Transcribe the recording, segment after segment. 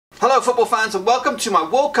Hello football fans and welcome to my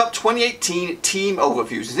World Cup 2018 team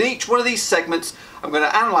overviews. In each one of these segments I'm going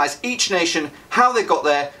to analyse each nation, how they got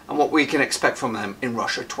there and what we can expect from them in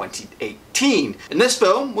Russia 2018. In this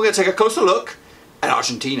film we're going to take a closer look at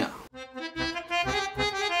Argentina.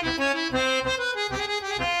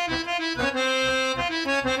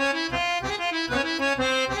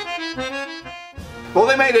 Well,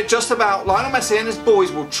 they made it just about. Lionel Messi and his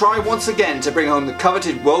boys will try once again to bring home the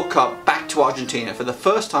coveted World Cup back to Argentina for the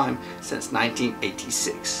first time since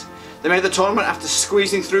 1986. They made the tournament after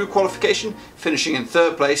squeezing through qualification, finishing in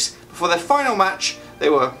third place. Before their final match, they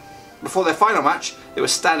were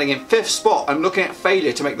standing in fifth spot and looking at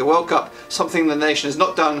failure to make the World Cup, something the nation has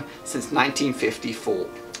not done since 1954.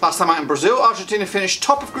 Last time out in Brazil, Argentina finished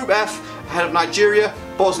top of Group F ahead of Nigeria,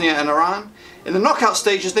 Bosnia and Iran. In the knockout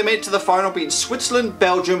stages they made it to the final, beating Switzerland,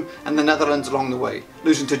 Belgium and the Netherlands along the way,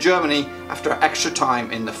 losing to Germany after extra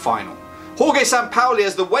time in the final. Jorge Sampaoli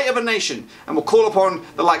has the weight of a nation and will call upon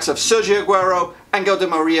the likes of Sergio Aguero, Angel Di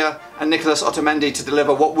Maria and Nicolas Otamendi to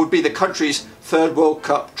deliver what would be the country's third World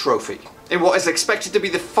Cup trophy. In what is expected to be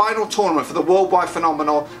the final tournament for the worldwide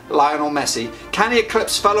phenomenal Lionel Messi, can he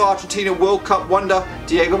eclipse fellow Argentina World Cup wonder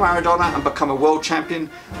Diego Maradona and become a world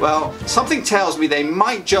champion? Well, something tells me they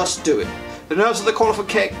might just do it. The nerves of the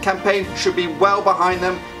qualification campaign should be well behind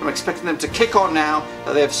them. I'm expecting them to kick on now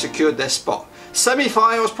that they have secured their spot.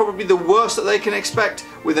 Semi-final is probably the worst that they can expect,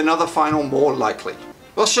 with another final more likely.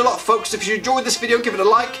 Well, that's a lot folks. If you enjoyed this video, give it a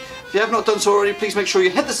like. If you have not done so already, please make sure you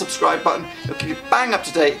hit the subscribe button. It'll keep you bang up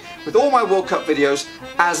to date with all my World Cup videos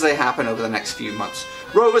as they happen over the next few months.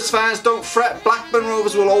 Rovers fans, don't fret, Blackburn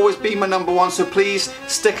Rovers will always be my #1, so please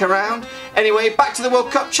stick around. Anyway, back to the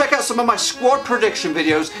World Cup. Check out some of my squad prediction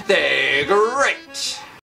videos. They're great!